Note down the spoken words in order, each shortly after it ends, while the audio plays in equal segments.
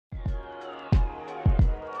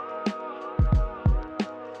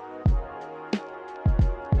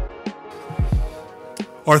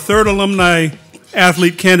Our third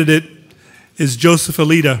alumni-athlete candidate is Joseph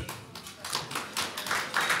Olaeta.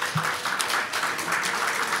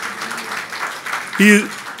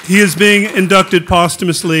 He is being inducted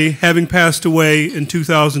posthumously, having passed away in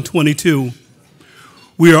 2022.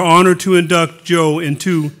 We are honored to induct Joe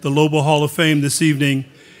into the Lobo Hall of Fame this evening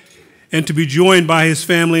and to be joined by his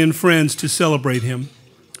family and friends to celebrate him.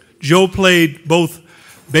 Joe played both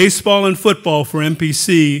baseball and football for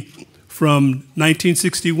MPC from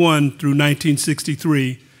 1961 through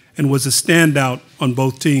 1963 and was a standout on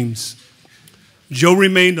both teams. Joe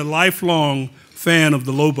remained a lifelong fan of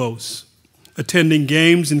the Lobos, attending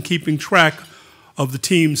games and keeping track of the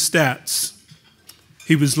team's stats.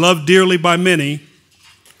 He was loved dearly by many,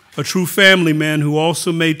 a true family man who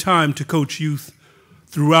also made time to coach youth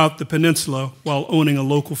throughout the Peninsula while owning a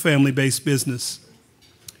local family-based business.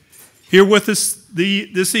 Here with us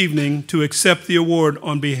this evening to accept the award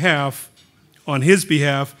on his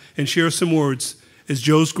behalf and share some words is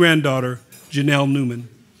Joe's granddaughter, Jenelle Newman.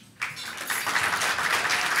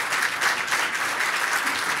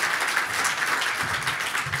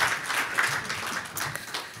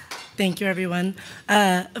 Thank you, everyone.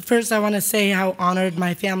 First, I want to say how honored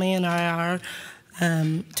my family and I are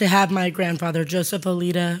to have my grandfather, Joseph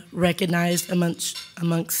Olaeta, recognized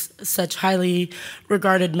amongst such highly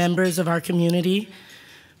regarded members of our community.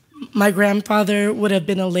 My grandfather would have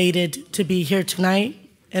been elated to be here tonight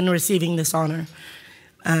and receiving this honor.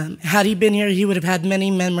 Had he been here, he would have had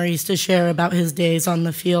many memories to share about his days on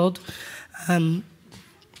the field.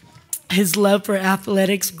 His love for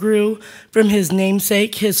athletics grew from his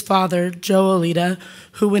namesake, his father, Joe Olaeta,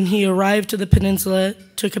 who when he arrived to the Peninsula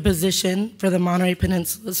took a position for the Monterey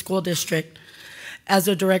Peninsula School District as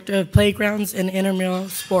a director of playgrounds and intramural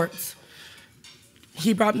sports.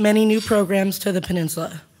 He brought many new programs to the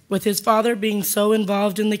Peninsula. With his father being so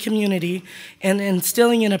involved in the community and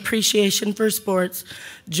instilling an appreciation for sports,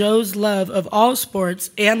 Joe's love of all sports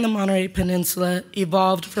and the Monterey Peninsula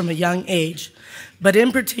evolved from a young age. But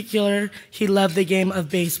in particular, he loved the game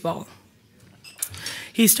of baseball.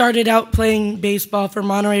 He started out playing baseball for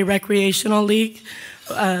Monterey Recreational League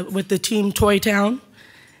with the team Toy Town,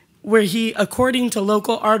 where he, according to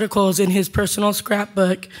local articles in his personal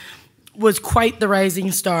scrapbook, was quite the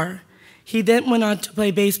rising star. He then went on to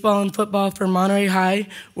play baseball and football for Monterey High,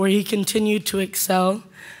 where he continued to excel.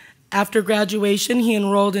 After graduation, he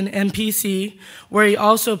enrolled in MPC, where he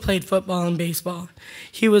also played football and baseball.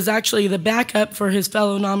 He was actually the backup for his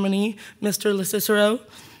fellow nominee, Mr. LeCicero,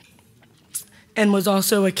 and was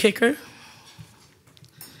also a kicker.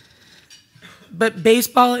 But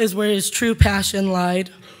baseball is where his true passion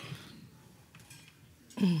lied.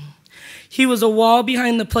 He was a wall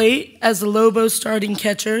behind the plate as the Lobos starting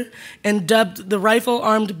catcher and dubbed the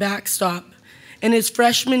rifle-armed backstop. In his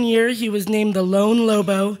freshman year, he was named the Lone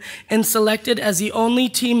Lobo and selected as the only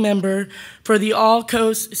team member for the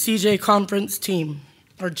All-Coast CJ Conference team,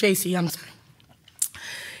 or JC, I'm sorry.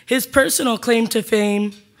 His personal claim to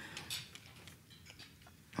fame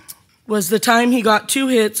was the time he got 2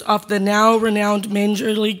 hits off the now renowned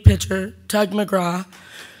Major League pitcher, Tug McGraw,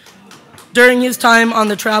 during his time on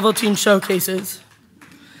the travel team showcases.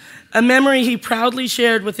 A memory he proudly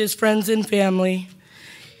shared with his friends and family.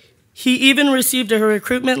 He even received a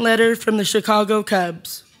recruitment letter from the Chicago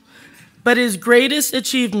Cubs. But his greatest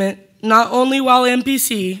achievement, not only while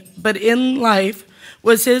MPC, but in life,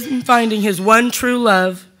 was him finding his one true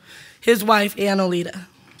love, his wife, Ann Olaeta.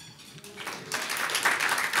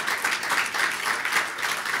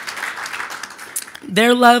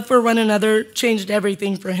 Their love for one another changed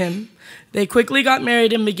everything for him. They quickly got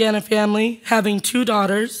married and began a family, having 2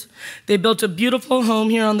 daughters. They built a beautiful home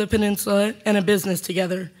here on the Peninsula and a business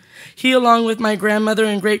together. He, along with my grandmother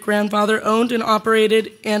and great-grandfather, owned and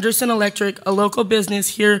operated Anderson Electric, a local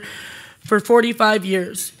business here for 45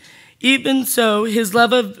 years. Even so, his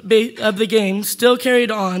love of the game still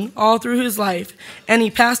carried on all through his life, and he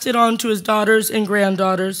passed it on to his daughters and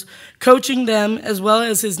granddaughters, coaching them as well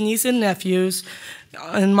as his niece and nephews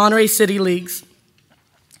in Monterey City leagues.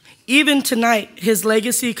 Even tonight, his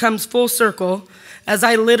legacy comes full circle, as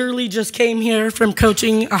I literally just came here from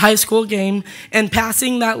coaching a high school game and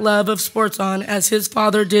passing that love of sports on as his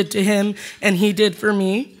father did to him and he did for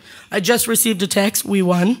me. I just received a text, we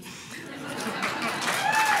won.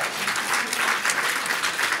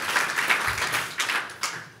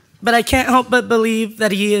 But I can't help but believe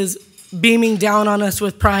that he is beaming down on us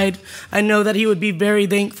with pride. I know that he would be very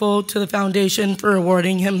thankful to the foundation for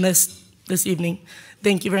awarding him this evening.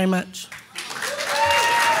 Thank you very much.